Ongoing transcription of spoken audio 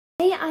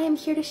Today I am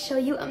here to show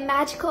you a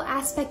magical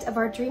aspect of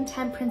our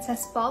Dreamtime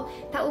Princess Ball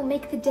that will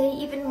make the day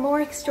even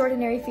more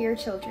extraordinary for your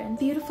children.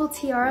 Beautiful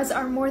tiaras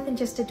are more than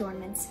just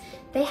adornments.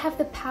 They have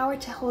the power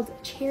to hold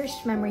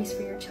cherished memories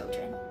for your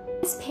children.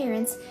 As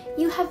parents,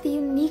 you have the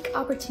unique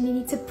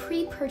opportunity to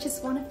pre-purchase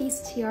one of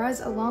these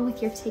tiaras along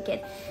with your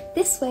ticket.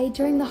 This way,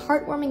 during the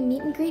heartwarming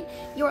meet and greet,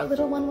 your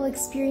little one will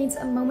experience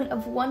a moment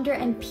of wonder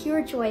and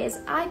pure joy as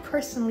I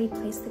personally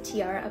place the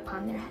tiara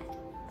upon their head.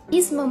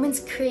 These moments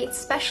create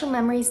special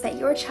memories that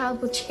your child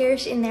will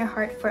cherish in their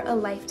heart for a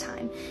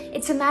lifetime.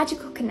 It's a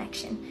magical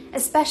connection, a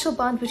special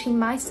bond between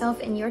myself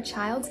and your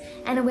child,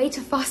 and a way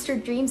to foster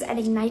dreams and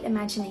ignite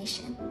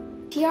imagination.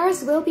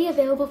 Tiaras will be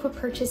available for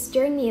purchase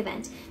during the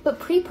event, but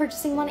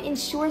pre-purchasing one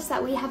ensures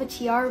that we have a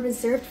tiara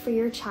reserved for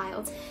your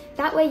child.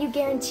 That way you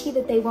guarantee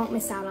that they won't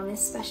miss out on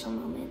this special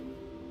moment.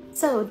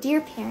 So,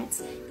 dear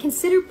parents,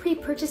 consider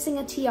pre-purchasing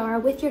a tiara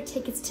with your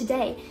tickets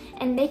today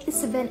and make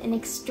this event an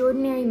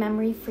extraordinary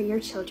memory for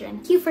your children.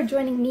 Thank you for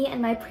joining me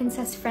and my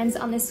princess friends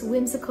on this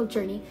whimsical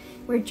journey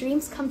where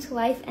dreams come to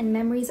life and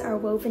memories are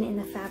woven in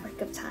the fabric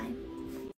of time.